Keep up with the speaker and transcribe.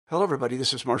Hello, everybody.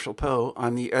 This is Marshall Poe.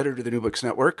 I'm the editor of the New Books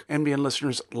Network. NBN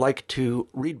listeners like to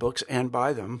read books and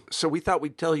buy them. So we thought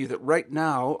we'd tell you that right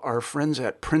now, our friends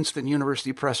at Princeton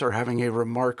University Press are having a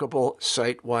remarkable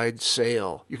site-wide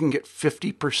sale. You can get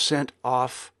 50%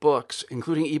 off books,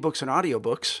 including ebooks and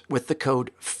audiobooks, with the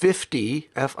code 50,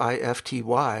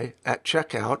 F-I-F-T-Y, at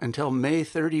checkout until May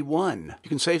 31. You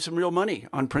can save some real money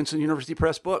on Princeton University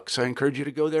Press books. I encourage you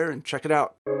to go there and check it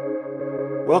out.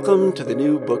 Welcome to the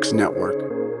New Books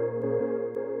Network.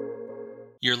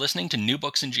 You're listening to New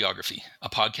Books in Geography, a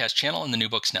podcast channel in the New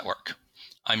Books Network.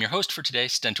 I'm your host for today,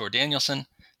 Stentor Danielson,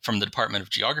 from the Department of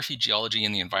Geography, Geology,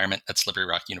 and the Environment at Slippery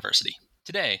Rock University.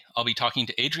 Today, I'll be talking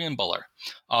to Adrian Buller,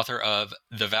 author of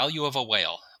The Value of a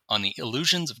Whale on the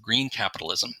Illusions of Green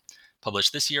Capitalism,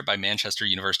 published this year by Manchester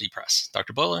University Press.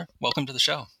 Dr. Buller, welcome to the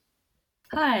show.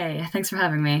 Hi, thanks for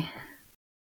having me.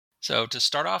 So to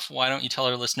start off, why don't you tell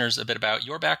our listeners a bit about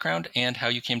your background and how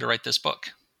you came to write this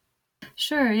book?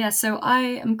 Sure, yeah. So I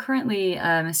am currently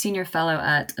a senior fellow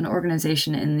at an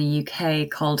organization in the UK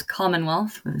called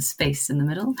Commonwealth, with a space in the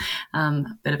middle. A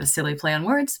bit of a silly play on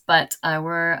words, but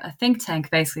we're a think tank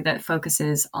basically that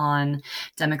focuses on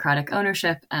democratic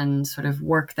ownership and sort of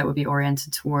work that would be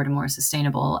oriented toward a more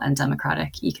sustainable and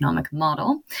democratic economic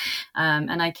model.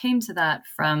 And I came to that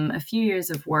from a few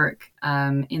years of work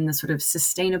in the sort of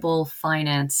sustainable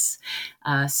finance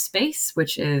space,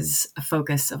 which is a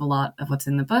focus of a lot of what's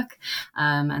in the book.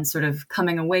 And sort of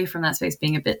coming away from that space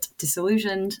being a bit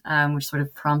disillusioned, which sort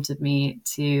of prompted me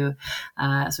to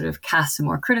sort of cast a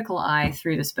more critical eye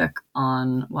through this book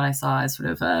on what I saw as sort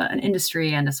of an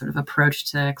industry and a sort of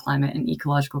approach to climate and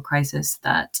ecological crisis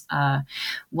that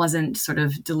wasn't sort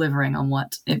of delivering on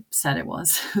what it said it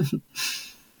was.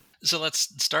 So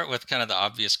let's start with kind of the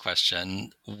obvious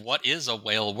question. What is a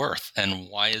whale worth, and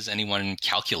why is anyone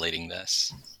calculating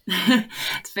this?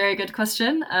 It's a very good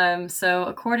question. So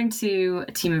according to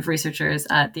a team of researchers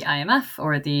at the IMF,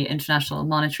 or the International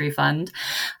Monetary Fund,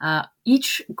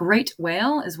 each great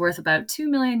whale is worth about $2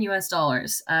 million US.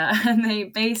 And they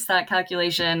base that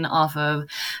calculation off of a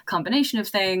combination of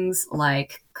things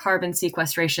like carbon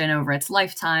sequestration over its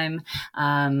lifetime,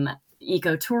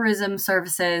 ecotourism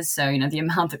services, so the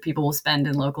amount that people will spend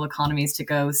in local economies to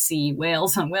go see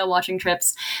whales on whale watching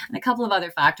trips, and a couple of other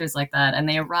factors like that. And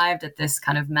they arrived at this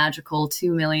kind of magical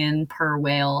 2 million per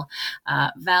whale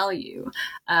value.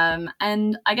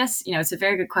 And I guess it's a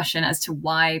very good question as to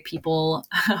why people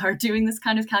are doing this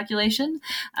kind of calculation.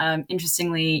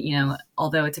 Interestingly,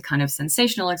 although it's a kind of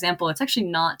sensational example, it's actually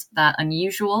not that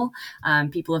unusual.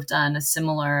 People have done a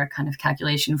similar kind of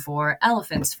calculation for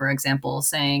elephants, for example,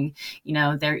 saying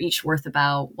they're each worth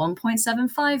about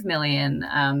 1.75 million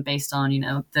based on,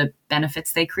 the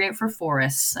benefits they create for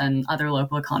forests and other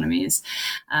local economies.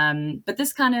 But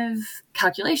this kind of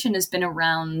calculation has been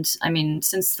around,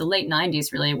 since the late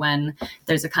 90s, really, when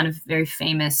there's a kind of very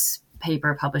famous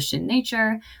paper published in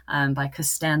Nature by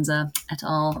Costanza et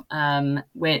al.,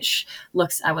 which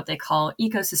looks at what they call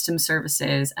ecosystem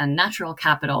services and natural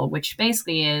capital, which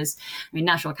basically is,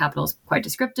 natural capital is quite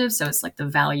descriptive, so it's like the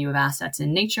value of assets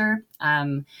in nature.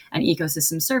 And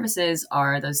ecosystem services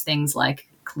are those things like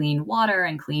clean water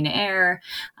and clean air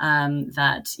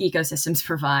that ecosystems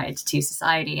provide to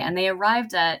society. And they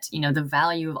arrived at, the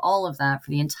value of all of that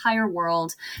for the entire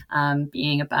world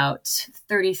being about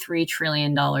 $33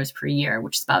 trillion per year,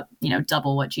 which is about,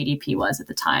 double what GDP was at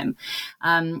the time.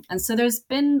 And so there's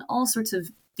been all sorts of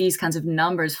these kinds of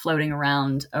numbers floating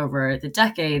around over the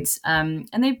decades. And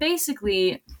they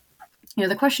basically,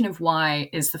 the question of why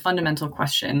is the fundamental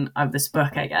question of this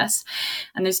book, I guess.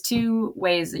 And there's two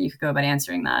ways that you could go about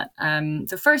answering that.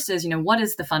 The first is, what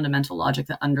is the fundamental logic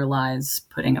that underlies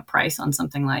putting a price on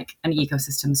something like an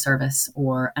ecosystem service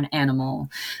or an animal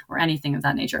or anything of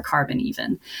that nature, carbon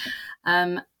even?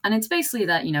 And it's basically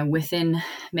that, within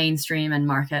mainstream and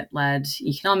market-led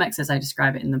economics, as I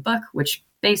describe it in the book, which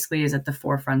basically is at the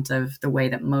forefront of the way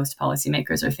that most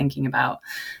policymakers are thinking about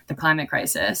the climate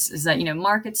crisis, is that,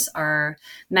 markets are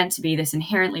meant to be this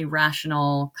inherently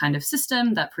rational kind of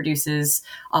system that produces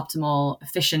optimal,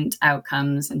 efficient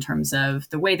outcomes in terms of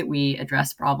the way that we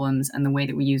address problems and the way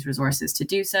that we use resources to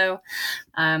do so.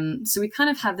 So we kind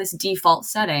of have this default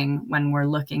setting when we're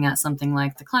looking at something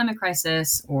like the climate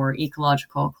crisis or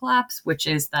ecological collapse, which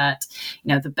is that,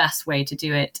 the best way to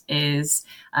do it is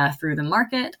through the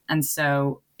market. And so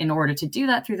so in order to do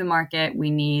that through the market, we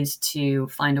need to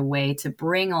find a way to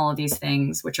bring all of these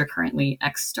things which are currently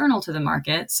external to the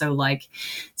market, so like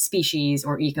species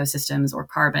or ecosystems or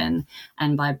carbon,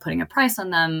 and by putting a price on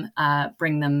them,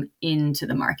 bring them into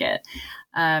the market.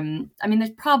 I mean,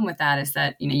 the problem with that is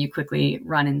that, you quickly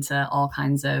run into all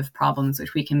kinds of problems,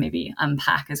 which we can maybe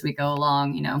unpack as we go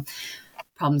along,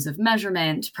 problems of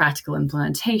measurement, practical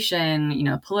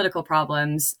implementation, political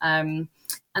problems.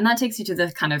 And that takes you to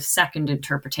the kind of second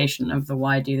interpretation of the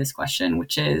why do this question,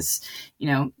 which is,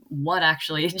 what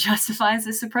actually justifies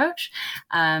this approach?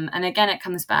 And again, it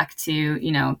comes back to,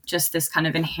 just this kind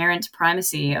of inherent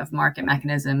primacy of market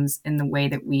mechanisms in the way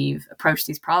that we've approached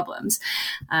these problems.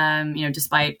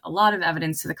 Despite a lot of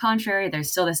evidence to the contrary,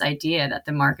 there's still this idea that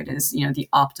the market is, the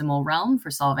optimal realm for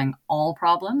solving all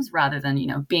problems rather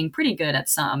than, being pretty good at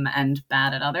some and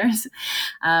bad at others.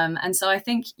 And so I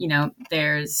think,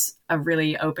 there's a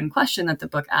really open question that the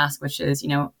book asks, which is,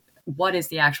 what is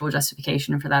the actual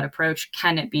justification for that approach?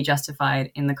 Can it be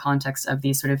justified in the context of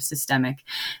these sort of systemic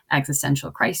existential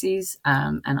crises?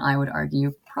 And I would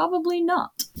argue probably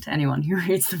not to anyone who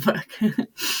reads the book.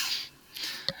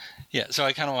 Yeah, so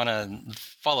I kind of want to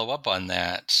follow up on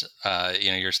that.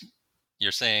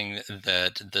 You're saying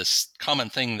that this common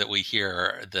thing that we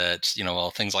hear that,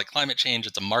 things like climate change,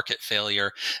 it's a market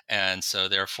failure. And so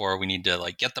therefore we need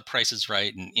to get the prices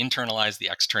right and internalize the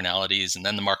externalities, and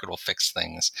then the market will fix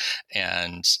things.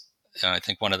 And I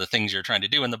think one of the things you're trying to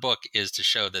do in the book is to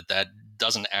show that that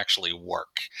doesn't actually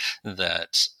work,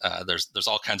 that there's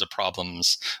all kinds of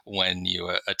problems when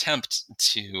you attempt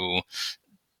to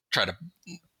try to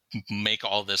make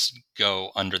all this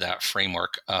go under that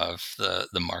framework of the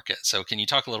market. So can you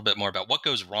talk a little bit more about what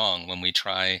goes wrong when we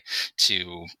try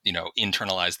to,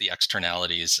 internalize the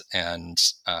externalities and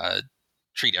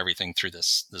treat everything through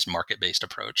this market-based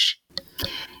approach?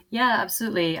 Yeah,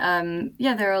 absolutely.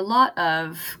 There are a lot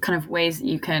of kind of ways that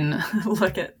you can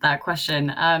look at that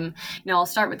question. I'll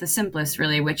start with the simplest,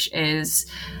 really, which is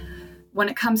when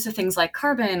it comes to things like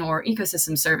carbon or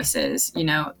ecosystem services,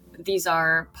 these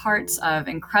are parts of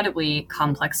incredibly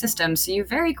complex systems. So you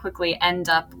very quickly end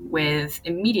up with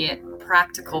immediate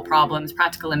practical problems,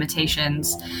 practical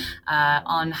limitations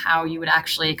on how you would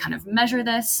actually kind of measure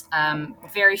this.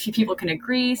 Very few people can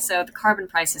agree. So the carbon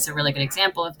price is a really good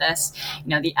example of this.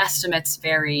 The estimates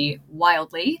vary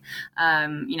wildly.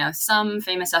 Some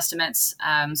famous estimates.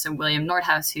 So William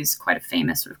Nordhaus, who's quite a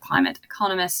famous sort of climate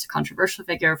economist, controversial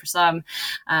figure for some,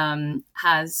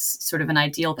 has sort of an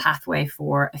ideal pathway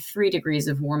for a 3 degrees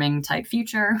of warming type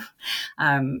future.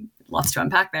 Lots to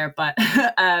unpack there, but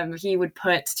he would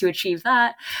put, to achieve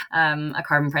that, a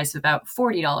carbon price of about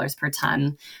 $40 per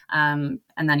ton. And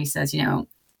then he says,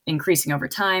 increasing over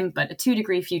time, but a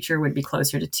 2-degree future would be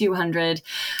closer to 200.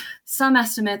 Some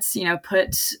estimates,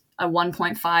 put a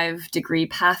 1.5 degree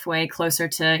pathway closer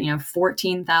to,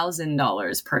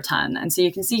 $14,000 per ton. And so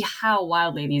you can see how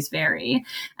wildly these vary.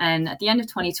 And at the end of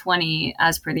 2020,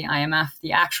 as per the IMF,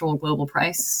 the actual global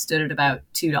price stood at about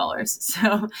 $2.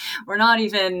 So we're not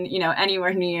even,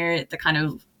 anywhere near the kind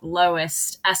of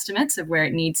lowest estimates of where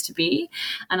it needs to be.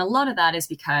 And a lot of that is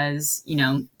because,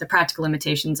 the practical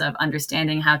limitations of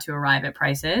understanding how to arrive at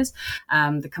prices,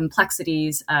 the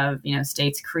complexities of,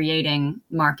 states creating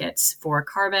markets for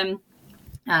carbon.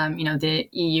 The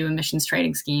EU emissions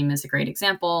trading scheme is a great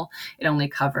example. It only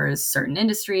covers certain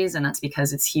industries, and that's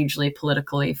because it's hugely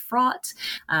politically fraught.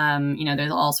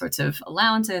 There's all sorts of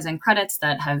allowances and credits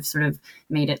that have sort of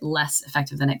made it less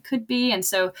effective than it could be. And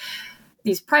so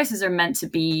these prices are meant to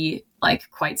be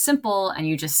quite simple, and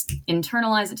you just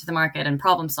internalize it to the market and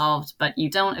problem solved, but you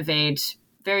don't evade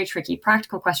very tricky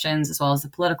practical questions as well as the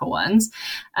political ones.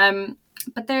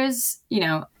 But there's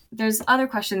other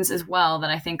questions as well that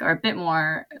I think are a bit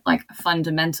more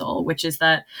fundamental, which is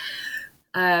that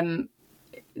the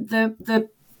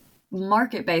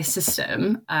market-based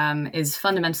system is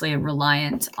fundamentally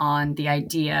reliant on the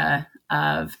idea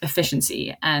of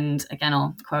efficiency. And again,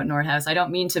 I'll quote Nordhaus. I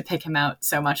don't mean to pick him out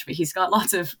so much, but he's got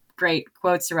lots of great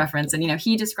quotes to reference. And,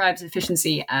 he describes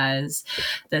efficiency as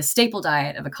the staple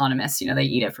diet of economists. They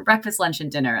eat it for breakfast, lunch, and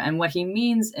dinner. And what he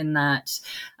means in that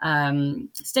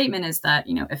statement is that,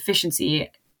 efficiency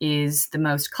is the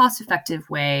most cost-effective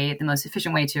way, the most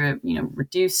efficient way to,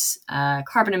 reduce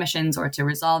carbon emissions or to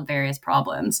resolve various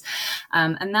problems.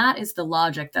 And that is the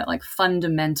logic that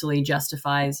fundamentally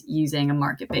justifies using a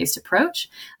market-based approach.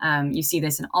 You see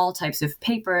this in all types of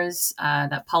papers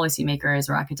that policymakers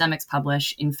or academics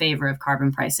publish in favor of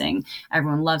carbon pricing.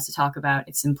 Everyone loves to talk about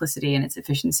its simplicity and its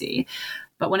efficiency.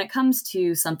 But when it comes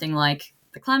to something like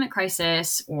the climate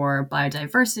crisis or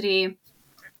biodiversity,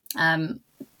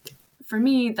 for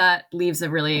me, that leaves a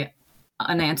really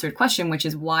unanswered question, which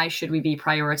is why should we be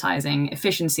prioritizing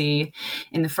efficiency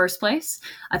in the first place?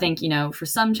 I think, for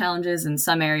some challenges in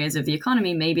some areas of the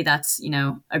economy, maybe that's,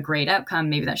 a great outcome.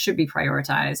 Maybe that should be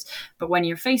prioritized. But when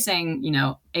you're facing,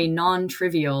 a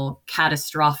non-trivial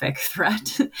catastrophic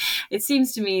threat, it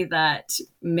seems to me that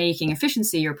making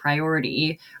efficiency your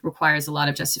priority requires a lot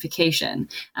of justification.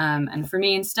 And for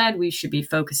me, instead, we should be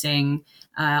focusing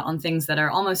on things that are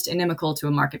almost inimical to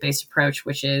a market-based approach,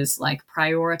 which is like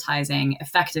prioritizing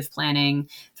effective planning,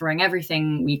 throwing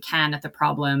everything we can at the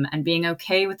problem, and being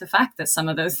okay with the fact that some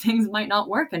of those things might not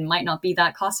work and might not be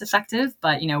that cost effective,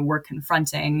 but we're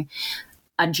confronting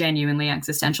a genuinely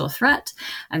existential threat.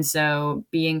 And so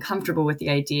being comfortable with the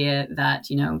idea that,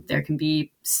 there can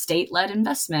be state-led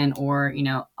investment or,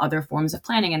 other forms of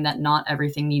planning, and that not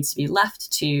everything needs to be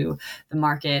left to the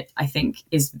market, I think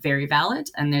is very valid.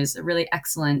 And there's a really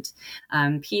excellent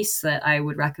piece that I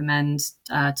would recommend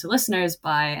to listeners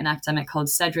by an academic called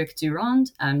Cédric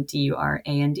Durand,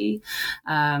 D-U-R-A-N-D.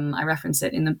 I reference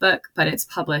it in the book, but it's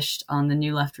published on the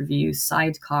New Left Review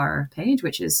sidecar page,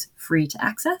 which is free to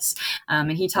access.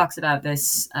 And he talks about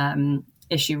this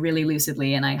issue really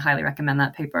lucidly, and I highly recommend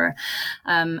that paper.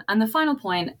 And the final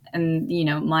point, and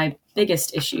my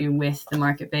biggest issue with the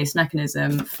market-based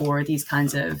mechanism for these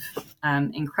kinds of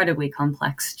incredibly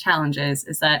complex challenges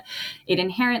is that it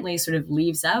inherently sort of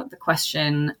leaves out the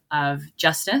question of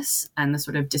justice and the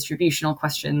sort of distributional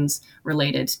questions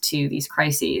related to these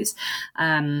crises.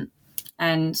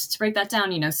 And to break that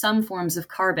down, some forms of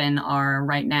carbon are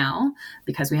right now,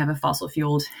 because we have a fossil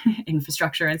fueled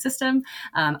infrastructure and system,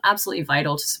 absolutely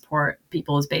vital to support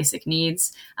people's basic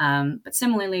needs. But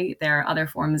similarly, there are other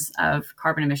forms of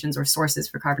carbon emissions or sources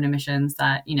for carbon emissions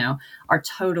that, are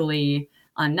totally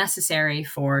unnecessary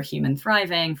for human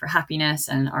thriving, for happiness,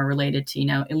 and are related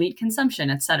to, elite consumption,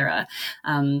 etc.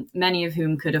 Many of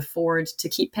whom could afford to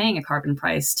keep paying a carbon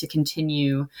price to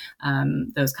continue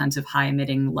those kinds of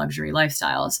high-emitting luxury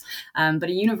lifestyles. But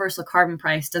a universal carbon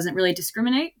price doesn't really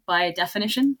discriminate by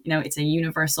definition. It's a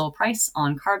universal price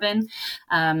on carbon.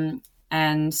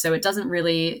 And so it doesn't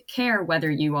really care whether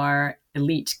you are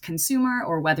elite consumer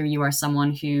or whether you are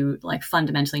someone who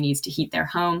fundamentally needs to heat their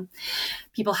home.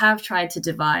 People have tried to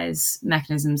devise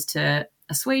mechanisms to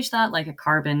assuage that, like a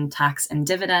carbon tax and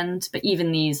dividend, but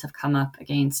even these have come up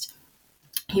against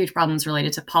huge problems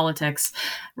related to politics,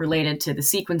 related to the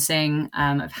sequencing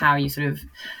of how you sort of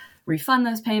refund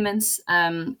those payments.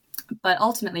 But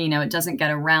ultimately, it doesn't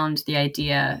get around the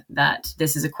idea that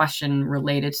this is a question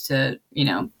related to,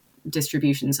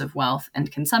 distributions of wealth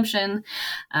and consumption.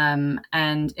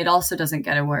 And it also doesn't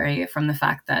get away from the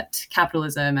fact that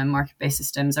capitalism and market-based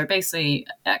systems are basically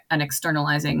an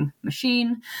externalizing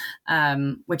machine,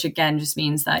 which again just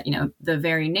means that, the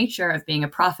very nature of being a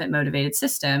profit-motivated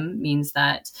system means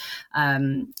that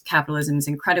capitalism is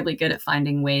incredibly good at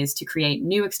finding ways to create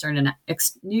new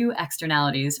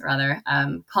externalities,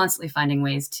 constantly finding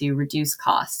ways to reduce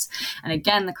costs. And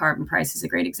again, the carbon price is a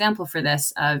great example for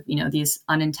this of, these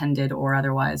unintended or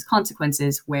otherwise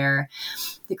consequences where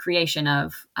the creation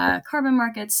of carbon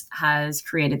markets has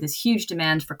created this huge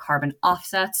demand for carbon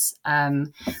offsets,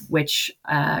 which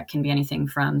can be anything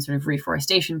from sort of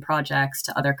reforestation projects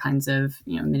to other kinds of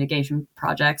mitigation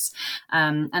projects.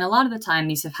 And a lot of the time,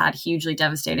 these have had hugely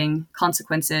devastating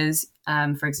consequences.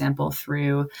 For example,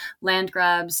 through land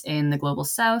grabs in the global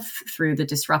south, through the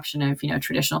disruption of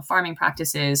traditional farming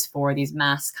practices for these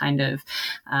mass kind of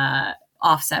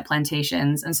offset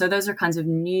plantations. And so those are kinds of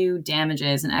new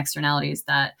damages and externalities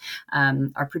that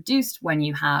are produced when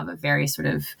you have a very sort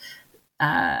of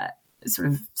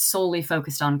solely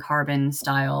focused on carbon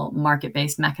style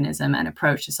market-based mechanism and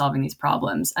approach to solving these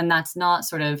problems. And that's not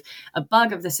sort of a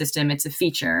bug of the system, it's a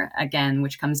feature, again,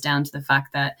 which comes down to the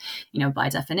fact that, by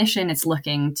definition, it's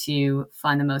looking to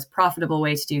find the most profitable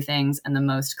way to do things and the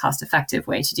most cost-effective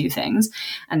way to do things.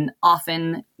 And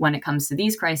often when it comes to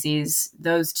these crises,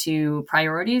 those two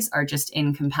priorities are just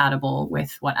incompatible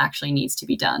with what actually needs to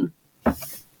be done.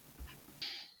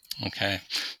 Okay.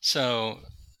 So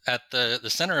at the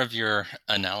center of your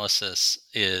analysis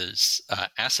is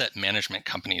asset management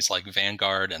companies like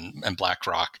Vanguard and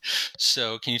BlackRock.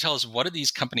 So can you tell us, what do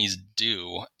these companies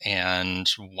do, and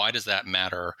why does that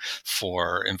matter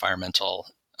for environmental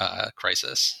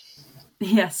crisis?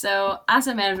 Yeah, so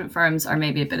asset management firms are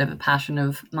maybe a bit of a passion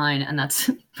of mine, and that's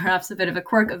perhaps a bit of a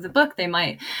quirk of the book. They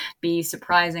might be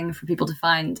surprising for people to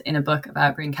find in a book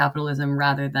about green capitalism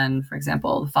rather than, for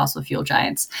example, the fossil fuel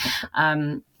giants.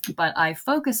 But I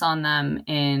focus on them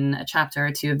in a chapter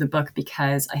or two of the book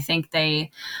because I think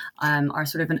they are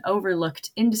sort of an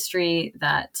overlooked industry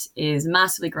that is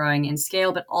massively growing in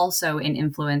scale, but also in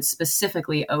influence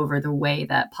specifically over the way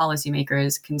that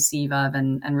policymakers conceive of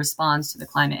and respond to the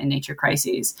climate and nature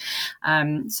crises.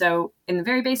 So in the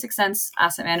very basic sense,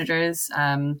 asset managers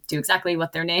do exactly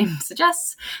what their name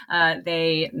suggests.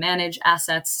 They manage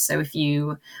assets. So if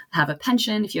you have a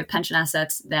pension, if you have pension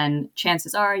assets, then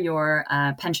chances are your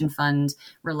pension fund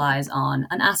relies on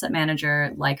an asset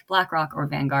manager like BlackRock or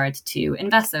Vanguard to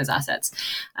invest those assets.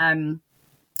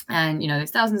 And,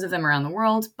 there's thousands of them around the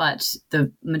world, but the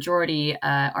majority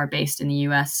are based in the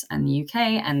US and the UK.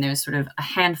 And there's sort of a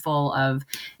handful of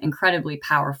incredibly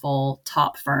powerful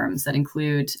top firms that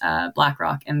include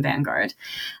BlackRock and Vanguard.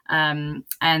 And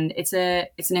it's an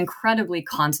incredibly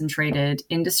concentrated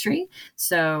industry.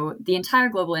 So the entire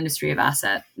global industry of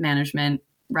asset management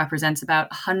represents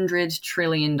about $100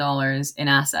 trillion in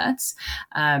assets.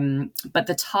 But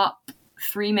the top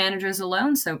three managers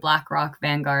alone, so BlackRock,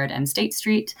 Vanguard, and State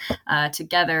Street,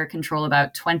 together control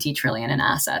about 20 trillion in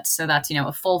assets. So that's,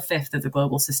 a full fifth of the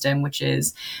global system, which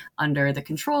is under the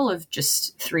control of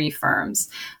just three firms.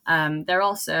 They're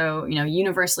also,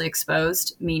 universally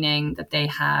exposed, meaning that they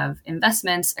have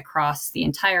investments across the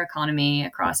entire economy,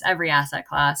 across every asset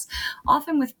class,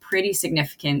 often with pretty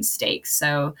significant stakes.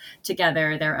 So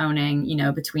together they're owning,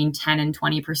 between 10 and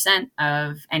 20%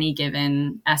 of any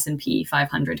given S&P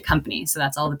 500 company. So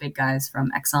that's all the big guys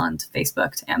from Exxon to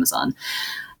Facebook to Amazon.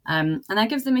 And that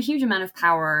gives them a huge amount of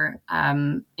power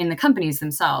in the companies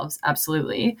themselves,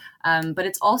 absolutely. But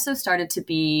it's also started to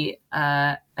be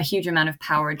a huge amount of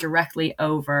power directly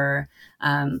over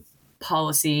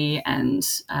policy and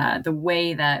the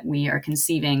way that we are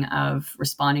conceiving of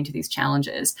responding to these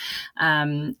challenges.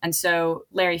 And so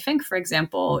Larry Fink, for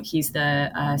example, he's the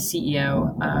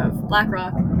CEO of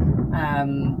BlackRock.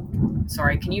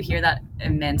 Sorry, can you hear that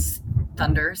immense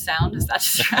thunder sound? Is that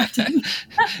distracting?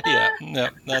 Yeah, no,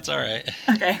 that's all right.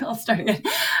 Okay, I'll start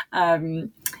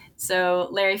again. So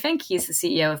Larry Fink, he's the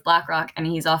CEO of BlackRock, and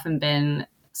he's often been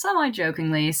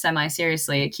semi-jokingly,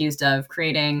 semi-seriously accused of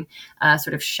creating a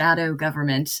sort of shadow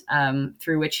government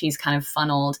through which he's kind of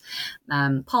funneled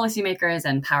policymakers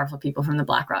and powerful people from the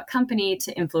BlackRock company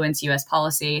to influence U.S.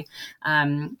 policy.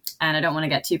 And I don't want to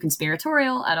get too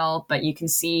conspiratorial at all, but you can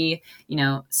see,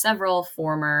 several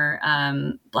former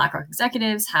BlackRock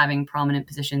executives having prominent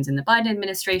positions in the Biden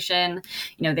administration.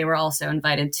 They were also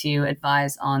invited to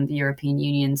advise on the European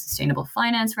Union's sustainable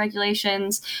finance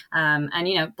regulations.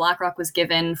 And BlackRock was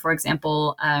given, for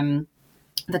example,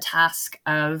 the task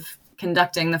of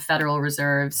conducting the Federal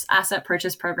Reserve's asset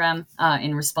purchase program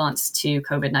in response to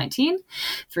COVID-19,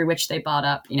 through which they bought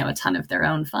up, a ton of their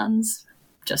own funds,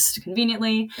 just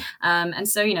conveniently. And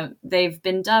so, they've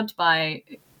been dubbed by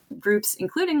groups,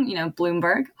 including,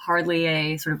 Bloomberg, hardly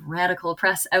a sort of radical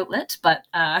press outlet, but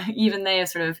even they have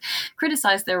sort of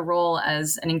criticized their role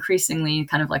as an increasingly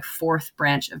kind of like fourth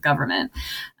branch of government.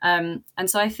 And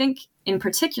so I think in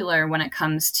particular, when it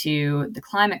comes to the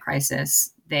climate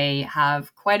crisis, they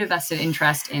have quite a vested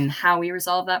interest in how we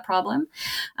resolve that problem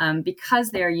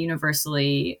because they're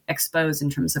universally exposed in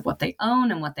terms of what they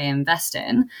own and what they invest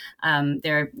in.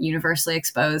 They're universally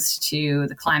exposed to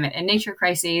the climate and nature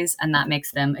crises, and that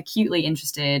makes them acutely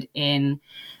interested in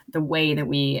the way that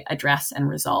we address and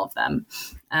resolve them.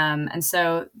 And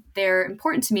so they're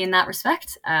important to me in that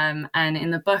respect. And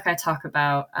in the book, I talk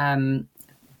about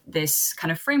this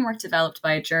kind of framework developed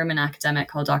by a German academic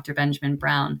called Dr. Benjamin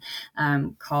Brown,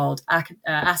 called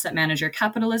asset manager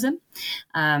capitalism,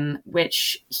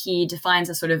 which he defines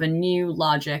as sort of a new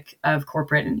logic of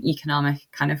corporate and economic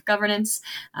kind of governance,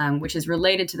 which is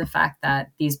related to the fact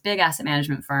that these big asset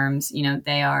management firms,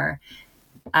 they are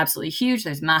absolutely huge.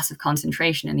 There's massive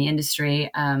concentration in the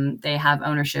industry. They have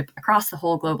ownership across the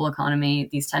whole global economy.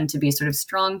 These tend to be sort of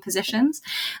strong positions,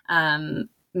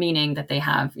 meaning that they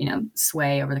have,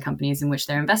 sway over the companies in which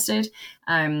they're invested.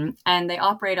 And they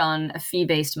operate on a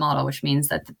fee-based model, which means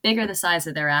that the bigger the size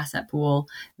of their asset pool,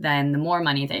 then the more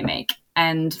money they make.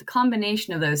 And the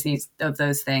combination of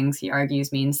those things, he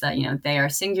argues, means that, they are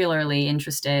singularly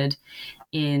interested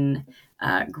in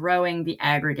growing the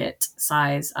aggregate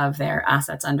size of their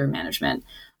assets under management.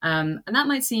 And that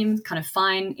might seem kind of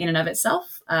fine in and of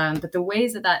itself, but the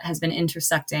ways that has been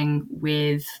intersecting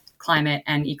with climate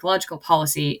and ecological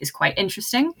policy is quite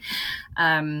interesting.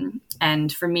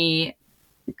 And for me,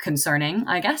 concerning,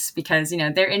 I guess, because,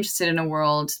 they're interested in a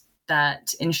world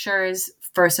that ensures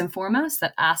first and foremost,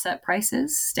 that asset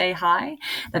prices stay high,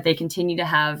 that they continue to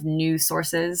have new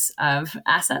sources of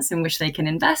assets in which they can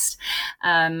invest.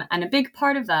 And a big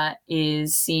part of that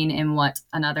is seen in what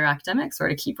another academic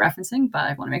sort of keep referencing, but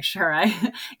I want to make sure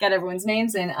I get everyone's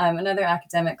names in. Another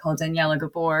academic called Daniela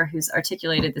Gabor, who's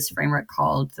articulated this framework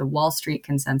called the Wall Street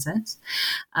Consensus.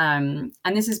 And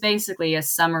this is basically a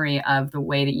summary of the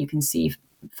way that you can see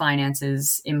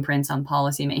finance's imprints on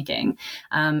policymaking.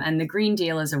 And the Green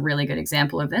Deal is a really good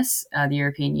example of this, the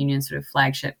European Union's sort of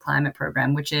flagship climate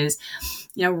program, which is,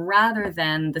 rather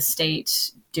than the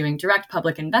state doing direct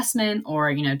public investment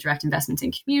or, direct investments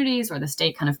in communities, or the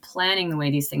state kind of planning the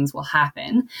way these things will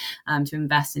happen, to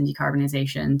invest in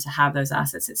decarbonization, to have those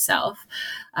assets itself.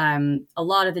 A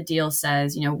lot of the deal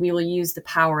says, we will use the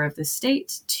power of the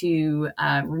state to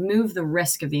remove the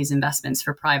risk of these investments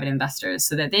for private investors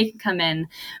so that they can come in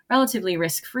relatively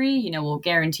risk-free. We'll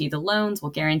guarantee the loans,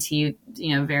 we'll guarantee,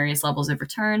 various levels of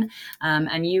return,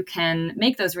 and you can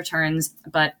make those returns.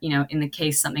 But, in the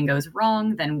case something goes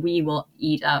wrong, then we will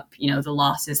eat up, the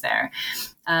losses there.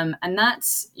 And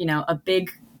that's, a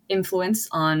big influence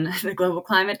on the global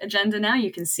climate agenda now.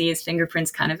 You can see its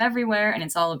fingerprints kind of everywhere. And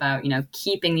it's all about,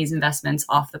 keeping these investments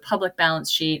off the public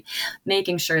balance sheet,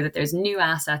 making sure that there's new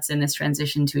assets in this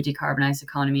transition to a decarbonized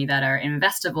economy that are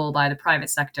investable by the private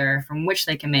sector, from which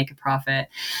they can make a profit.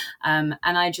 And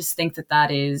I just think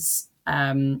that is,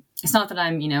 it's not that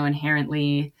I'm,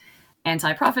 inherently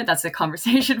anti-profit. That's a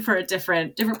conversation for a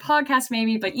different podcast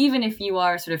maybe. But even if you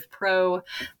are sort of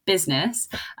pro-business,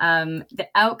 the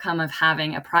outcome of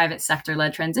having a private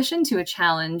sector-led transition to a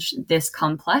challenge this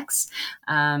complex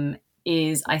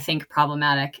is, I think,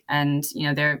 problematic. And,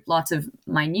 there are lots of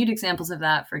minute examples of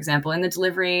that. For example, in the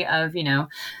delivery of,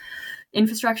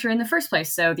 infrastructure in the first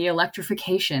place. So the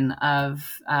electrification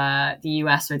of the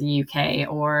US or the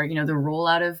UK, or, the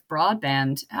rollout of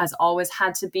broadband has always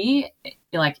had to be,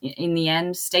 in the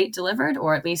end, state delivered,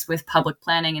 or at least with public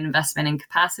planning and investment and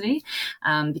capacity,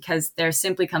 because there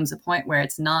simply comes a point where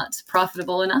it's not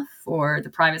profitable enough for the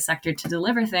private sector to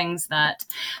deliver things that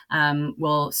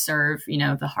will serve,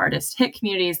 the hardest hit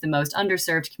communities, the most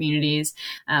underserved communities.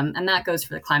 And that goes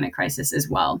for the climate crisis as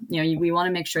well. We want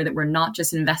to make sure that we're not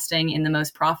just investing in the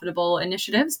most profitable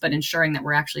initiatives, but ensuring that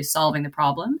we're actually solving the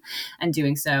problem and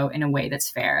doing so in a way that's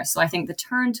fair. So I think the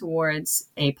turn towards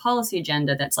a policy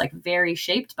agenda that's very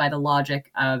shaped by the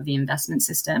logic of the investment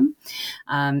system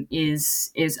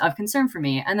is of concern for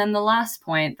me. And then the last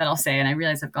point that I'll say, and I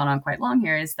realize I've gone on quite long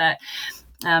here, is that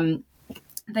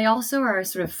they also are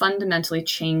sort of fundamentally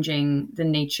changing the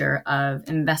nature of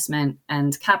investment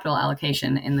and capital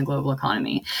allocation in the global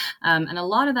economy. And a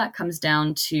lot of that comes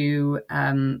down to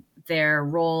their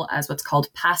role as what's called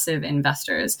passive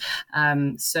investors.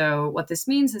 So what this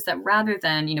means is that rather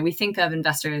than, we think of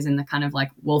investors in the kind of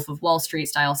Wolf of Wall Street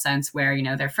style sense where,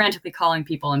 they're frantically calling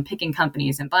people and picking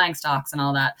companies and buying stocks and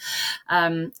all that.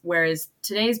 Whereas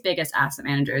today's biggest asset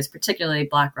managers, particularly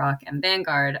BlackRock and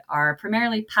Vanguard, are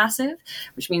primarily passive,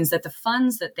 which means that the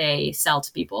funds that they sell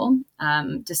to people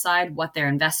decide what they're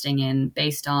investing in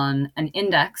based on an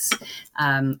index.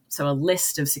 So a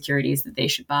list of securities that they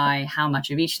should buy, how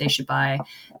much of each they should buy,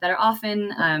 that are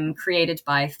often created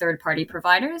by third-party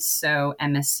providers. So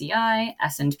MSCI,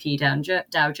 S&P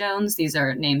Dow Jones, these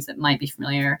are names that might be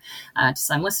familiar to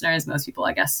some listeners. Most people,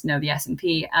 I guess, know the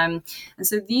S&P. And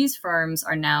so these firms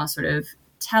are now sort of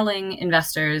telling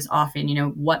investors often,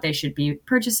 what they should be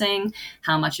purchasing,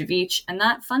 how much of each. And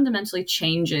that fundamentally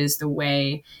changes the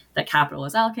way that capital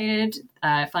is allocated,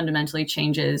 fundamentally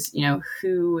changes,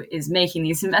 who is making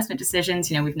these investment decisions.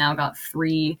 We've now got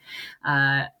three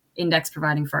index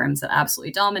providing firms that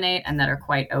absolutely dominate and that are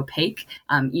quite opaque,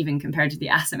 even compared to the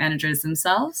asset managers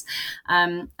themselves.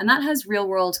 And that has real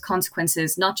world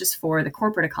consequences, not just for the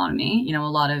corporate economy. A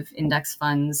lot of index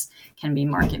funds can be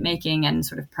market making and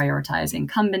sort of prioritize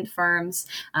incumbent firms.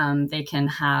 They can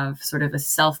have sort of a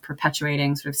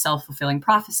self-perpetuating, sort of self-fulfilling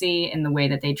prophecy in the way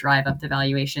that they drive up the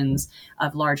valuations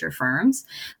of larger firms.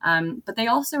 But they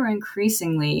also are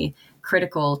increasingly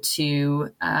critical to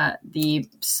the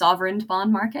sovereign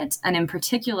bond market, and in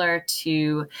particular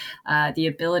to the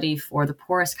ability for the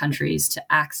poorest countries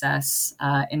to access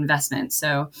investment.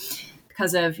 So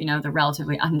because of, the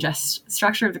relatively unjust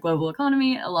structure of the global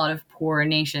economy, a lot of poor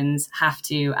nations have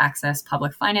to access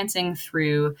public financing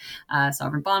through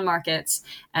sovereign bond markets,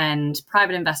 and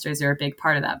private investors are a big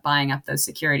part of that, buying up those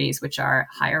securities, which are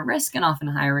higher risk and often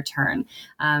higher return.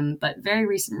 But very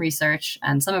recent research,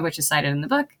 and some of which is cited in the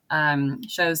book,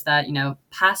 shows that,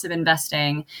 passive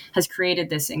investing has created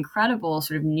this incredible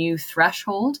sort of new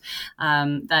threshold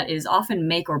that is often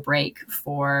make or break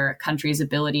for countries'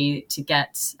 ability to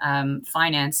get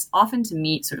finance, often to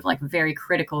meet sort of like very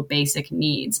critical basic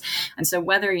needs. And so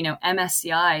whether,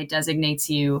 MSCI designates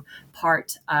you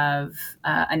part of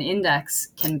an index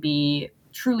can be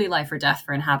truly life or death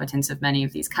for inhabitants of many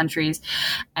of these countries.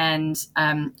 And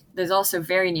there's also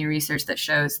very new research that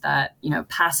shows that,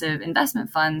 passive investment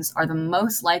funds are the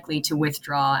most likely to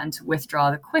withdraw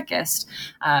the quickest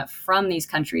from these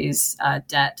countries'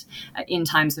 debt in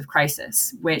times of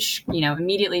crisis, which,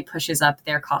 immediately pushes up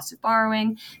their cost of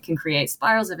borrowing, can create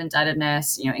spirals of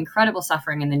indebtedness, incredible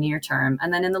suffering in the near term,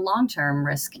 and then in the long term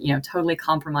risk, totally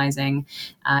compromising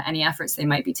any efforts they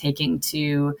might be taking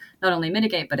to not only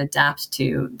mitigate but adapt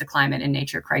to the climate and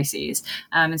nature crises.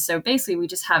 And so basically we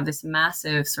just have this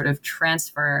massive sort of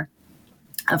transfer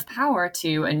of power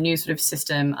to a new sort of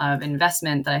system of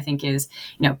investment that I think is,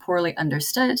 poorly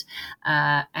understood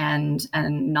and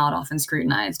not often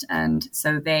scrutinized. And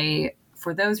so they,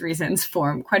 for those reasons,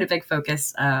 form quite a big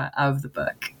focus of the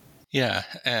book. Yeah,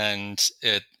 and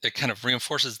it kind of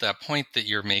reinforces that point that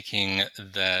you're making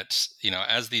that,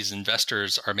 as these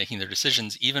investors are making their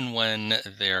decisions, even when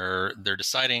they're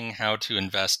deciding how to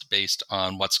invest based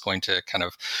on what's going to kind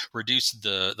of reduce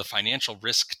the financial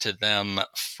risk to them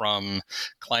from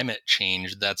climate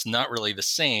change, that's not really the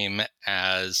same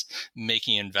as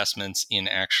making investments in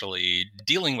actually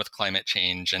dealing with climate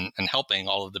change and helping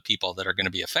all of the people that are going to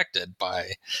be affected by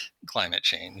climate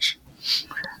change.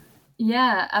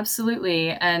 Yeah, absolutely.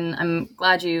 And I'm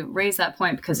glad you raised that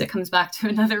point because it comes back to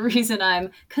another reason I'm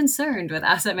concerned with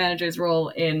asset managers' role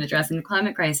in addressing the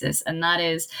climate crisis. And that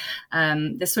is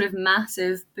this sort of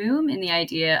massive boom in the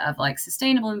idea of like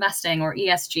sustainable investing or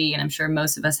ESG. And I'm sure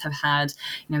most of us have had,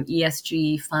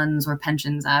 ESG funds or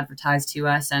pensions advertised to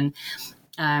us. And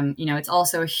it's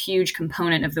also a huge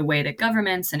component of the way that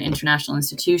governments and international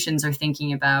institutions are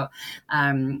thinking about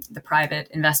the private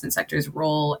investment sector's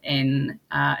role in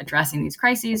addressing these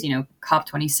crises.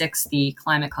 COP26, the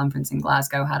climate conference in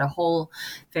Glasgow, had a whole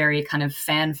very kind of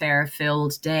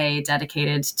fanfare-filled day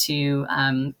dedicated to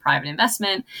private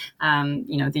investment.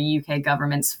 The UK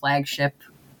government's flagship,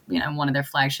 one of their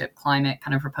flagship climate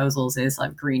kind of proposals is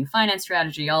like green finance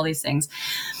strategy, all these things.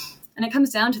 And it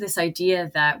comes down to this idea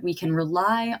that we can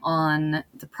rely on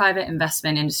the private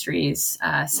investment industry's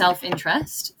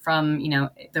self-interest from,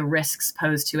 the risks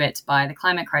posed to it by the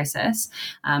climate crisis.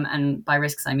 And by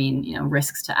risks, I mean,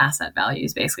 risks to asset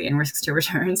values, basically, and risks to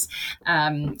returns.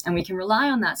 And we can rely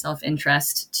on that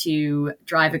self-interest to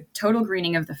drive a total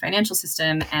greening of the financial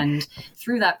system and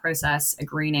through that process, a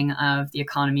greening of the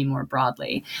economy more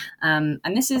broadly. And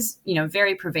this is,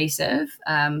 very pervasive,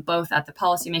 both at the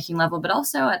policymaking level, but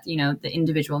also at, the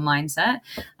individual mindset.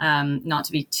 Not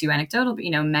to be too anecdotal, but,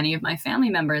 many of my family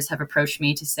members have approached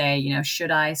me to say, should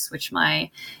I switch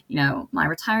my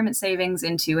retirement savings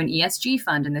into an ESG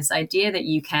fund? And this idea that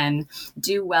you can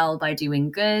do well by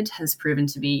doing good has proven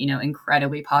to be,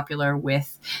 incredibly popular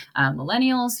with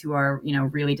millennials who are,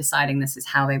 really deciding this is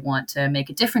how they want to make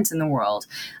a difference in the world.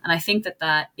 And I think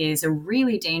that is a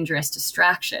really dangerous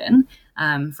distraction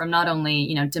from not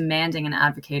only, demanding and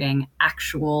advocating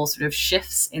actual sort of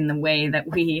shifts in the way that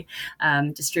we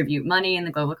distribute money in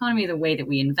the global economy, the way that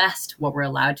we invest, what we're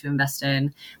allowed to invest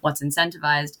in, what's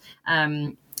incentivized.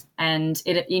 And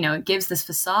it gives this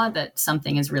facade that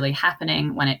something is really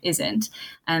happening when it isn't.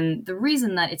 And the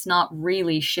reason that it's not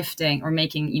really shifting or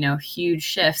making, huge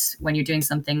shifts when you're doing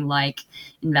something like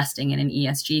investing in an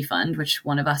ESG fund, which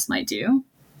one of us might do,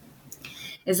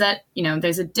 is that,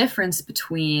 there's a difference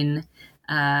between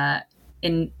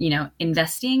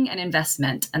investing and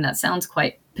investment. And that sounds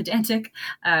quite pedantic.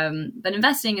 But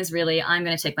investing is really, I'm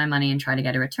going to take my money and try to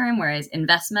get a return. Whereas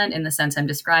investment, in the sense I'm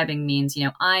describing, means,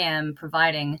 I am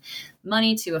providing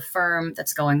money to a firm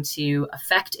that's going to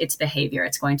affect its behavior.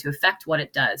 It's going to affect what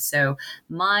it does. So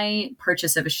my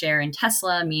purchase of a share in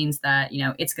Tesla means that,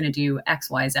 it's going to do X,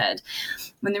 Y, Z.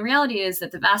 When the reality is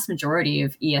that the vast majority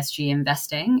of ESG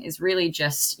investing is really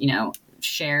just,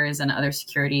 shares and other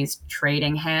securities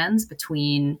trading hands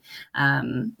between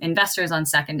investors on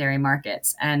secondary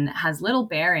markets and has little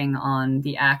bearing on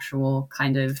the actual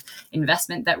kind of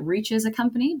investment that reaches a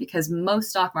company, because most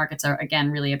stock markets are,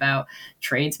 again, really about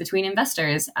trades between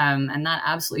investors. And that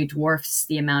absolutely dwarfs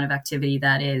the amount of activity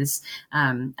that is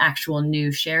actual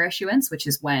new share issuance, which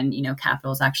is when,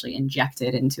 capital is actually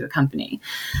injected into a company.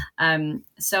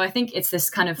 So I think it's this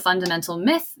kind of fundamental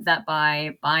myth that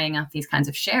by buying up these kinds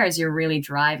of shares, you're really really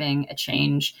driving a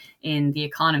change in the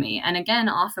economy. And again,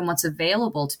 often what's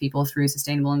available to people through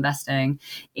sustainable investing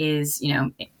is,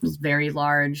 very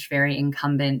large, very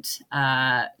incumbent,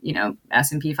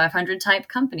 S&P 500 type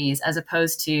companies, as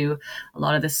opposed to a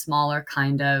lot of the smaller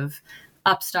kind of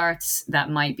upstarts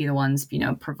that might be the ones,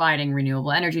 providing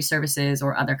renewable energy services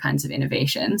or other kinds of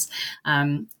innovations.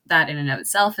 That in and of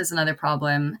itself is another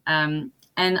problem. And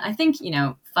I think,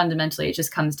 fundamentally, it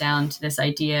just comes down to this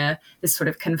idea, this sort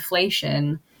of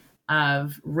conflation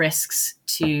of risks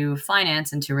to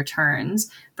finance and to returns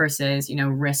versus,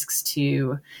 risks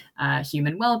to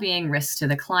human well-being, risks to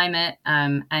the climate.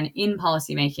 And in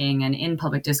policymaking and in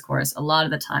public discourse, a lot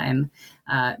of the time,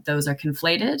 those are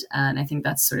conflated. And I think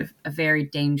that's sort of a very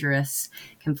dangerous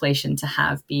conflation to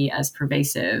have be as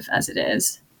pervasive as it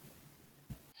is.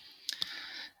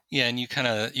 Yeah, and you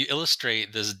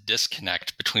illustrate this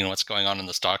disconnect between what's going on in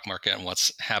the stock market and what's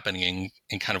happening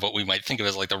in kind of what we might think of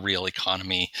as like the real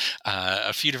economy.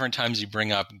 A few different times you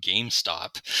bring up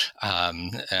GameStop,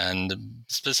 and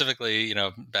specifically,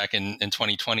 back in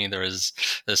 2020, there was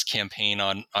this campaign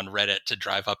on Reddit to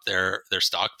drive up their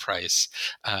stock price.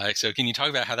 So can you talk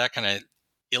about how that kind of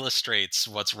illustrates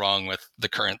what's wrong with the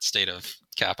current state of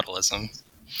capitalism?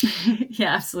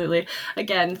 Yeah, absolutely.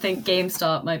 Again, think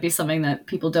GameStop might be something that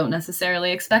people don't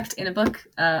necessarily expect in a book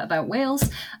about whales.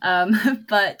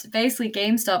 But basically,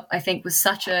 GameStop, I think, was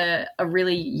such a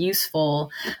really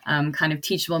useful kind of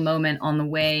teachable moment on the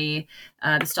way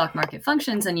the stock market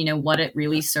functions and, what it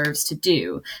really serves to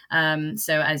do.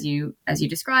 So as you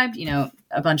described,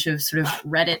 a bunch of sort of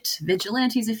Reddit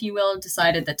vigilantes, if you will,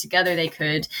 decided that together they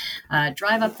could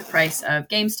drive up the price of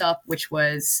GameStop, which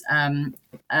was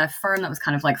a firm that was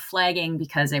kind of like flagging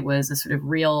because it was a sort of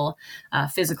real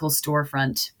physical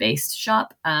storefront based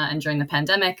shop. And during the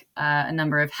pandemic, a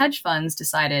number of hedge funds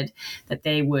decided that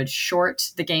they would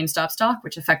short the GameStop stock,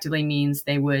 which effectively means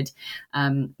they would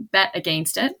bet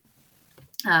against it.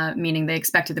 Meaning they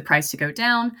expected the price to go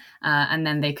down, and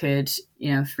then they could,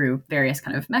 through various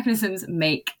kind of mechanisms,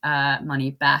 make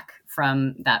money back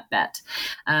from that bet.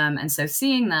 And so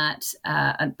seeing that,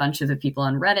 a bunch of the people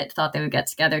on Reddit thought they would get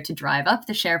together to drive up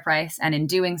the share price, and in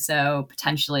doing so,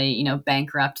 potentially,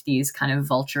 bankrupt these kind of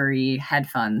vulture-y hedge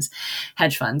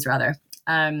funds rather.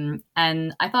 And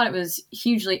I thought it was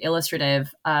hugely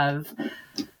illustrative of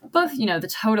both, the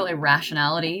total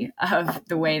irrationality of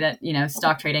the way that,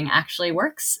 stock trading actually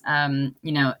works.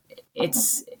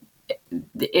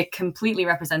 It completely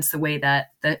represents the way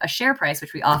that a share price,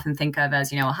 which we often think of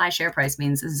as, a high share price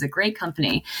means this is a great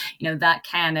company, that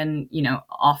can and,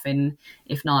 often,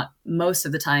 if not most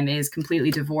of the time, is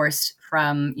completely divorced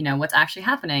from, what's actually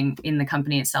happening in the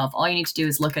company itself. All you need to do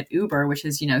is look at Uber, which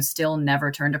is, still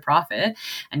never turned a profit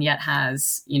and yet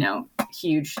has,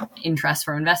 huge interest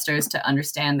from investors, to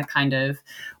understand the kind of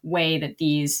way that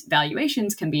these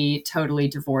valuations can be totally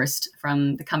divorced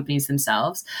from the companies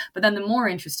themselves. But then the more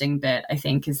interesting bit, I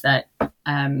think, is that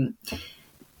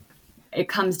it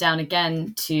comes down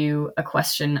again to a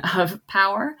question of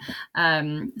power.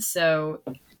 So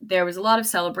there was a lot of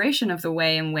celebration of the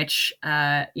way in which,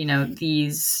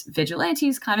 these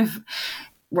vigilantes kind of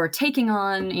were taking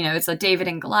on, it's a David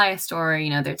and Goliath story,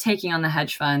 they're taking on the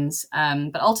hedge funds.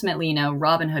 But ultimately,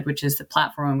 Robinhood, which is the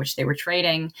platform on which they were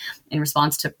trading in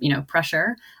response to,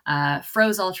 pressure,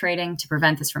 froze all trading to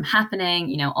prevent this from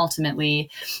happening. Ultimately,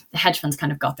 the hedge funds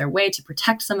kind of got their way to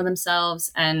protect some of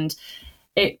themselves. And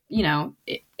it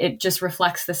just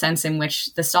reflects the sense in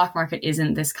which the stock market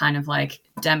isn't this kind of like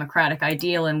democratic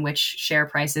ideal in which share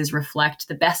prices reflect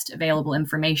the best available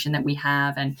information that we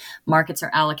have and markets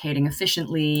are allocating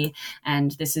efficiently.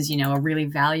 And this is, a really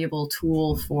valuable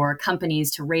tool for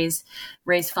companies to raise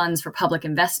funds for public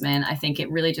investment. I think it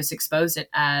really just exposed it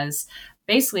as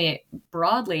basically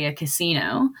broadly a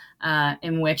casino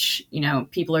in which,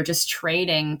 people are just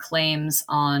trading claims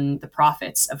on the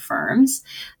profits of firms,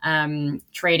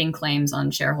 trading claims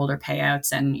on shareholder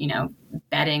payouts and,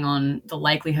 betting on the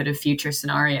likelihood of future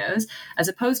scenarios, as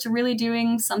opposed to really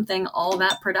doing something all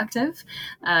that productive.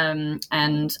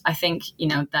 And I think,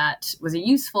 that was a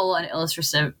useful and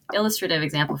illustrative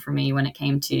example for me when it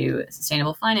came to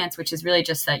sustainable finance, which is really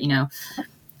just that,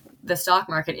 the stock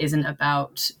market isn't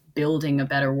about building a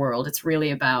better world. It's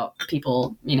really about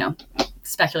people,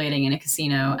 speculating in a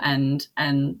casino and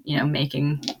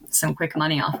making some quick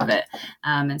money off of it.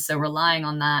 And so relying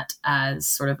on that as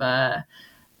sort of a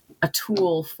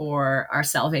tool for our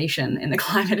salvation in the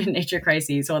climate and nature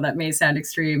crises, while that may sound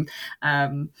extreme,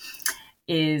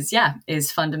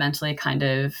 is fundamentally kind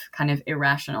of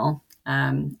irrational,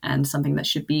 and something that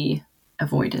should be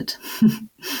avoided.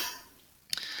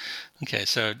 Okay,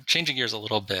 so changing gears a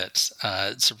little bit,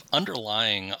 sort of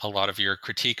underlying a lot of your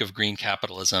critique of green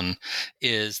capitalism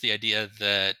is the idea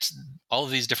that all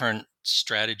of these different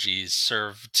strategies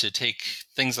serve to take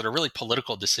things that are really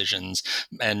political decisions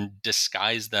and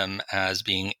disguise them as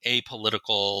being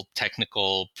apolitical,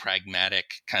 technical, pragmatic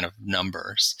kind of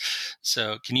numbers.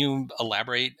 So can you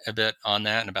elaborate a bit on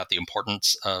that and about the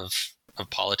importance of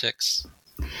politics?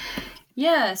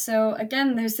 Yeah, so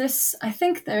again, there's this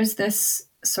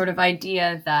sort of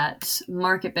idea that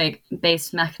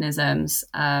market-based mechanisms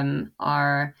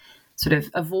are sort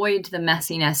of avoid the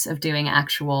messiness of doing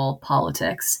actual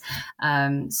politics.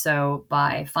 So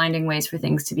by finding ways for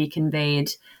things to be conveyed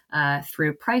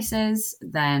through prices,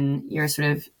 then you're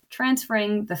sort of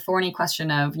transferring the thorny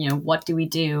question of, what do we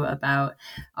do about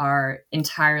our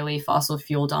entirely fossil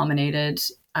fuel dominated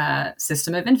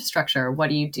system of infrastructure? What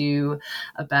do you do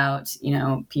about,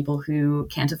 people who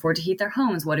can't afford to heat their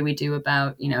homes? What do we do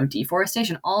about,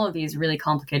 deforestation? All of these really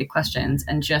complicated questions,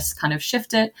 and just kind of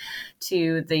shift it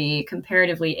to the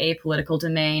comparatively apolitical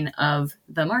domain of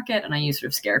the market. And I use sort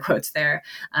of scare quotes there,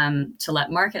 to let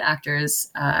market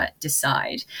actors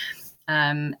decide.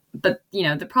 But,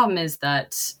 the problem is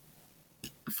that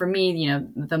for me,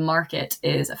 the market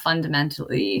is a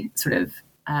fundamentally sort of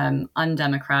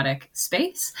undemocratic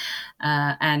space.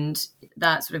 And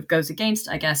that sort of goes against,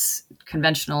 I guess,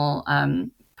 conventional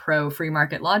pro-free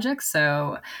market logic.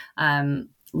 So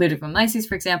Ludwig von Mises,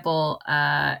 for example,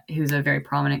 who's a very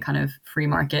prominent kind of free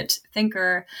market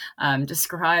thinker,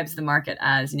 describes the market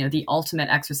as, the ultimate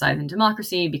exercise in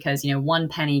democracy because, one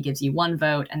penny gives you one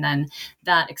vote, and then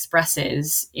that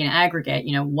expresses in aggregate,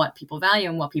 what people value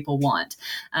and what people want.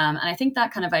 And I think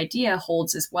that kind of idea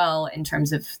holds as well in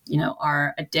terms of,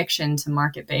 our addiction to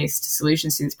market-based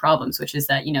solutions to these problems, which is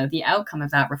that, the outcome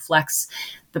of that reflects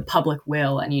the public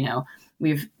will. And,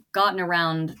 we've gotten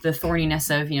around the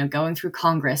thorniness of, going through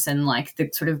Congress and like the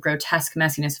sort of grotesque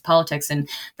messiness of politics. And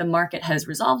the market has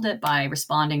resolved it by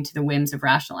responding to the whims of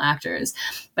rational actors.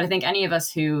 But I think any of us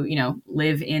who,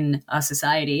 live in a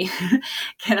society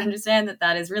can understand that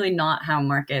that is really not how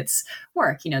markets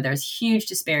work. There's huge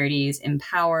disparities in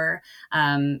power.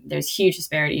 There's huge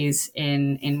disparities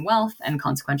in wealth, and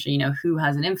consequently, who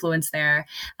has an influence there.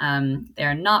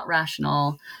 They're not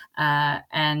rational.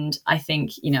 And I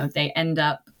think, they end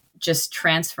up just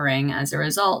transferring as a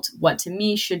result what to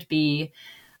me should be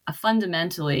a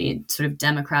fundamentally sort of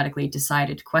democratically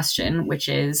decided question, which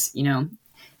is,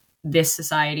 this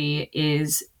society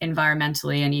is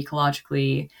environmentally and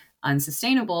ecologically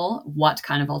unsustainable. What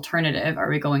kind of alternative are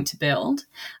we going to build?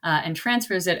 And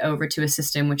transfers it over to a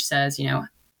system which says,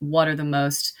 what are the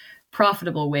most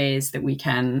profitable ways that we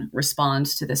can respond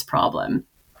to this problem?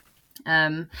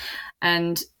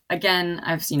 And again,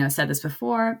 I've said this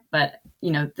before, but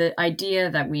the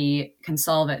idea that we can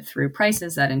solve it through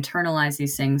prices that internalize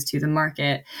these things to the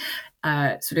market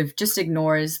sort of just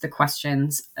ignores the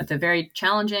questions, the very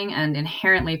challenging and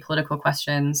inherently political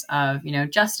questions of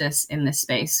justice in this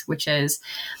space, which is,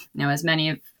 as many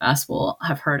of us will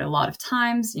have heard a lot of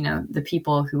times, the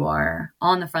people who are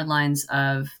on the front lines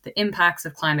of the impacts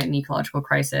of climate and ecological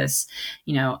crisis,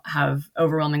 have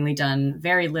overwhelmingly done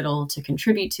very little to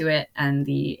contribute to it. And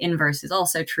the inverse is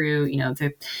also true.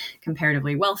 The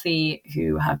comparatively wealthy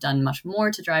who have done much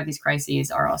more to drive these crises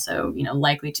are also,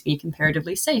 likely to be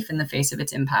comparatively safe in the face of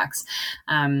its impacts.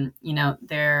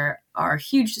 There are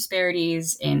huge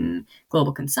disparities in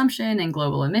global consumption and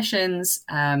global emissions.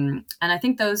 And I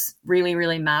think those really,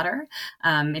 really matter.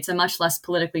 It's a much less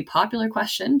politically popular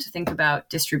question to think about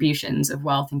distributions of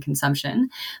wealth and consumption,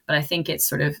 but I think it's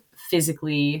sort of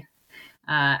physically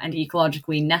and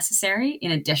ecologically necessary,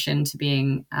 in addition to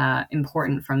being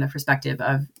important from the perspective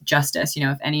of justice.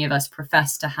 If any of us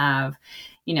profess to have,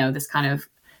 this kind of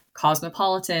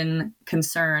cosmopolitan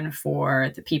concern for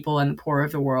the people and the poor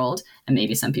of the world, and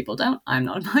maybe some people don't, I'm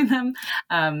not among them,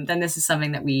 then this is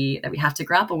something that we have to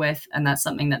grapple with, and that's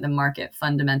something that the market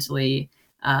fundamentally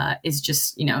is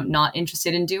just not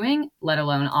interested in doing, let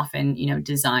alone often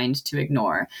designed to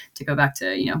ignore. To go back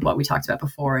to what we talked about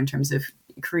before in terms of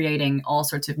creating all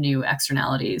sorts of new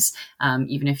externalities,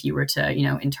 even if you were to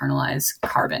internalize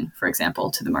carbon, for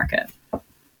example, to the market.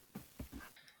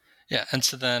 Yeah, and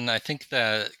so then I think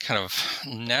that kind of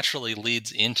naturally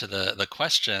leads into the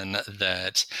question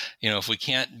that, if we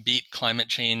can't beat climate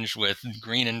change with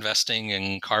green investing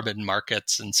and carbon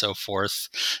markets and so forth,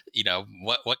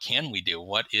 what can we do?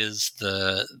 What is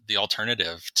the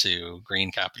alternative to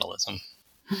green capitalism?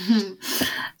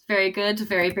 Very good,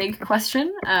 very big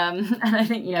question. And I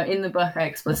think, in the book, I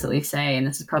explicitly say, and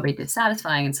this is probably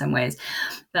dissatisfying in some ways,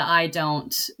 that I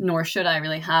don't, nor should I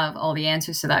really have all the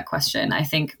answers to that question. I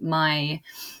think my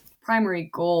primary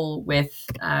goal with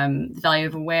the value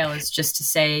of a whale is just to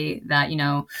say that,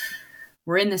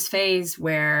 we're in this phase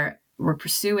where we're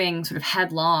pursuing sort of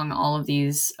headlong all of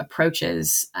these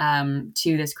approaches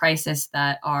to this crisis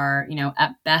that are,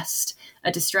 at best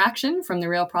a distraction from the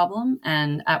real problem,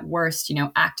 and at worst,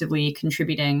 actively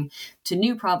contributing to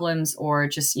new problems, or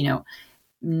just,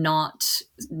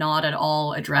 not at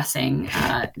all addressing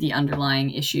the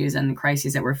underlying issues and the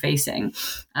crises that we're facing.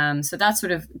 So that's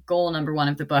sort of goal number one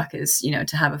of the book, is,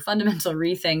 to have a fundamental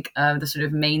rethink of the sort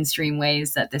of mainstream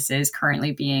ways that this is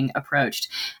currently being approached.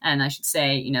 And I should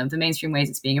say, the mainstream ways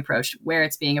it's being approached, where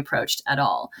it's being approached at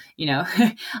all.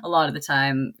 A lot of the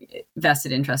time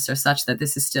vested interests are such that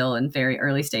this is still in very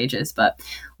early stages, but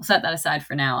we'll set that aside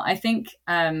for now. I think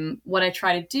what I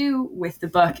try to do with the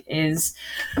book is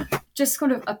just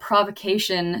sort of a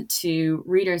provocation to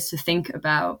readers to think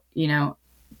about,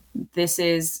 this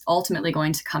is ultimately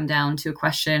going to come down to a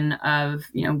question of,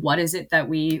 what is it that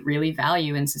we really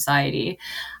value in society?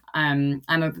 I'm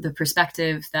of the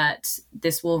perspective that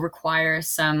this will require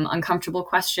some uncomfortable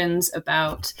questions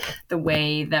about the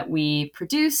way that we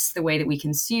produce, the way that we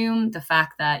consume, the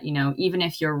fact that, even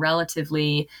if you're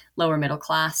relatively lower middle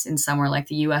class in somewhere like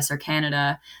the US or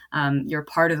Canada, you're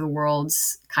part of the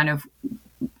world's kind of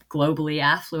globally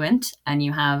affluent, and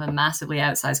you have a massively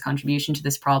outsized contribution to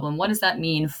this problem. What does that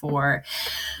mean for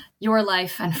your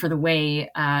life and for the way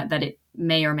that it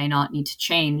may or may not need to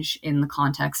change in the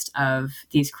context of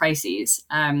these crises?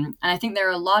 And I think there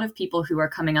are a lot of people who are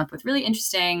coming up with really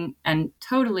interesting and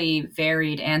totally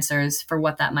varied answers for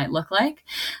what that might look like.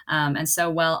 And so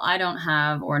while I don't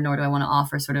have, or nor do I want to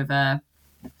offer sort of a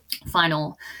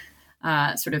final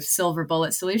sort of silver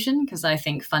bullet solution, because I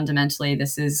think fundamentally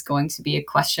this is going to be a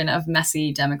question of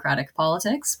messy democratic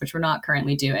politics, which we're not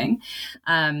currently doing.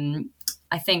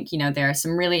 I think, there are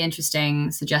some really interesting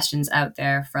suggestions out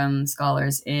there from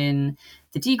scholars in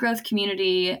the degrowth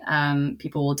community.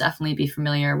 People will definitely be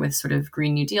familiar with sort of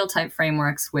Green New Deal type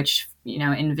frameworks, which,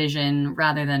 envision,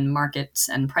 rather than markets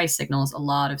and price signals, a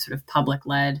lot of sort of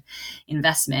public-led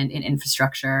investment in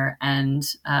infrastructure and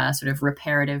sort of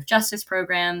reparative justice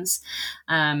programs.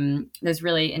 There's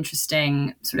really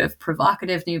interesting sort of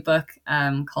provocative new book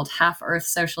called Half-Earth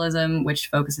Socialism, which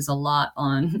focuses a lot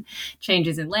on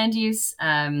changes in land use.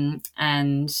 And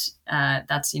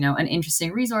that's, an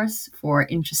interesting resource for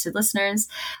interested listeners.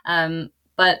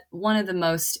 But one of the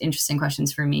most interesting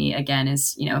questions for me, again,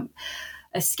 is,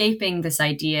 escaping this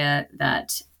idea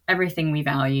that everything we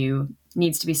value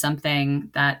needs to be something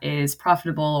that is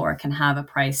profitable or can have a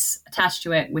price attached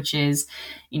to it, which is,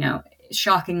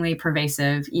 shockingly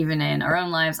pervasive even in our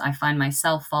own lives. I find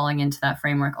myself falling into that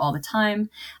framework all the time.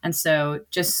 And so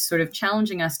just sort of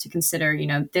challenging us to consider,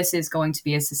 this is going to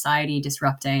be a society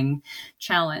disrupting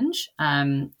challenge.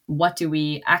 What do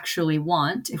we actually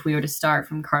want if we were to start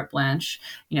from carte blanche,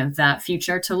 that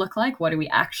future to look like? What do we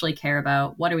actually care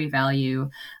about? What do we value?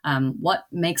 What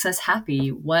makes us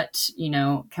happy? What,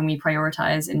 can we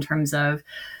prioritize in terms of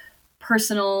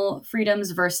personal freedoms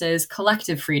versus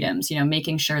collective freedoms,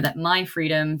 making sure that my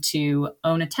freedom to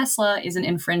own a Tesla isn't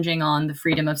infringing on the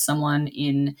freedom of someone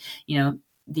in,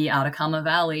 the Atacama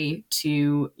Valley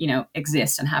to,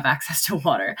 exist and have access to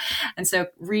water. And so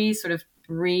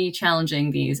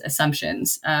re-challenging these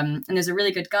assumptions. And there's a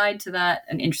really good guide to that,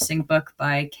 an interesting book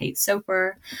by Kate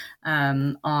Soper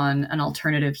on an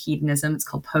alternative hedonism. It's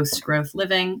called Post-Growth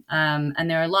Living. And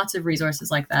there are lots of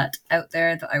resources like that out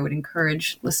there that I would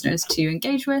encourage listeners to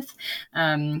engage with.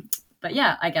 But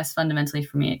yeah, I guess fundamentally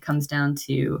for me, it comes down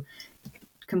to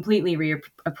completely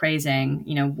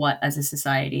reappraising, what as a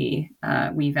society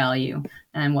we value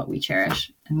and what we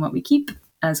cherish and what we keep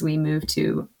as we move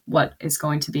to what is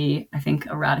going to be, I think,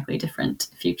 a radically different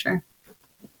future.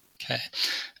 Okay.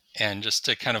 And just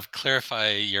to kind of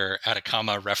clarify your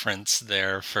Atacama reference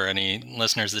there for any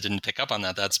listeners that didn't pick up on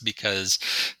that, that's because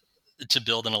to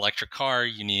build an electric car,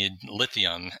 you need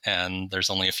lithium. And there's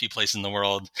only a few places in the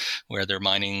world where they're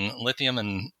mining lithium,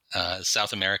 and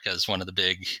South America is one of the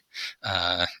big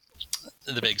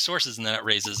sources, and then it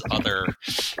raises other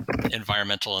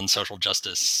environmental and social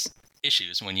justice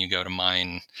issues when you go to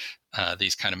mine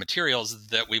these kind of materials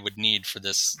that we would need for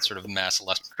this sort of mass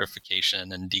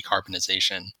electrification and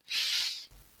decarbonization.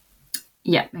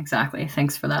 Yeah, exactly.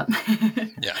 Thanks for that.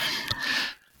 Yeah.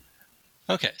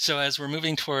 Okay, so as we're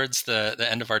moving towards the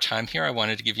end of our time here, I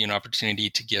wanted to give you an opportunity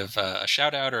to give a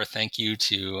shout out or a thank you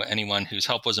to anyone whose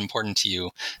help was important to you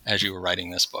as you were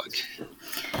writing this book.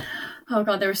 Oh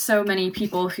God, there were so many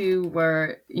people who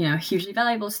were, hugely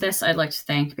valuable to this. I'd like to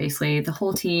thank basically the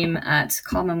whole team at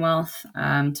Commonwealth,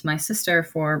 to my sister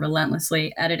for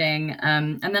relentlessly editing,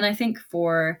 and then I think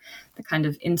for the kind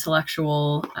of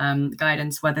intellectual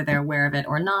guidance, whether they're aware of it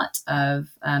or not, of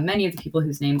many of the people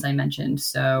whose names I mentioned.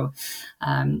 So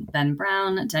Ben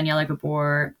Brown, Daniela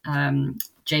Gabor,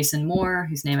 Jason Moore,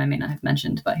 whose name I may not have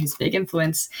mentioned, but who's a big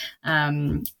influence,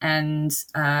 and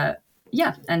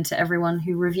to everyone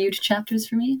who reviewed chapters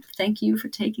for me, thank you for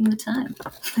taking the time.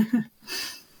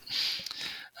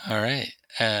 All right.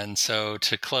 And so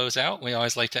to close out, we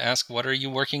always like to ask, what are you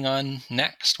working on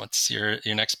next? What's your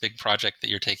next big project that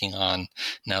you're taking on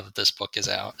now that this book is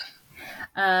out?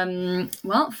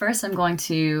 Well, first I'm going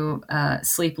to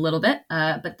sleep a little bit,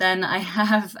 but then I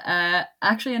have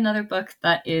actually another book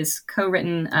that is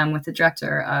co-written with the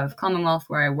director of Commonwealth,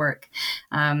 where I work,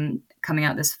 coming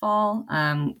out this fall,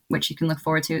 which you can look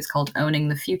forward to. It's called Owning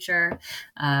the Future,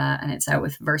 and it's out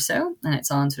with Verso, and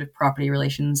it's on sort of property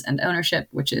relations and ownership,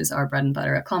 which is our bread and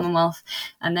butter at Commonwealth.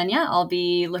 And then, I'll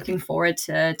be looking forward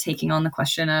to taking on the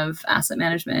question of asset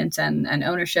management and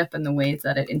ownership and the ways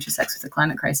that it intersects with the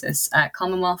climate crisis at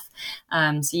Commonwealth.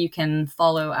 So you can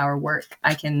follow our work.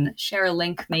 I can share a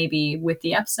link maybe with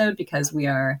the episode, because we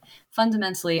are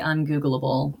fundamentally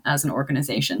ungoogleable as an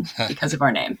organization because of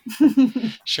our name.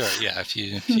 Sure. Yeah. If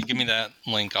you give me that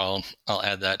link, I'll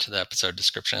add that to the episode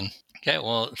description. Okay.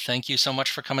 Well, thank you so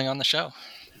much for coming on the show.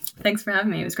 Thanks for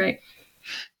having me. It was great.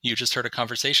 You just heard a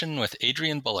conversation with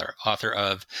Adrienne Buller, author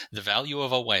of The Value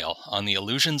of a Whale on the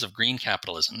Illusions of Green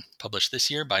Capitalism, published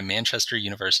this year by Manchester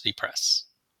University Press.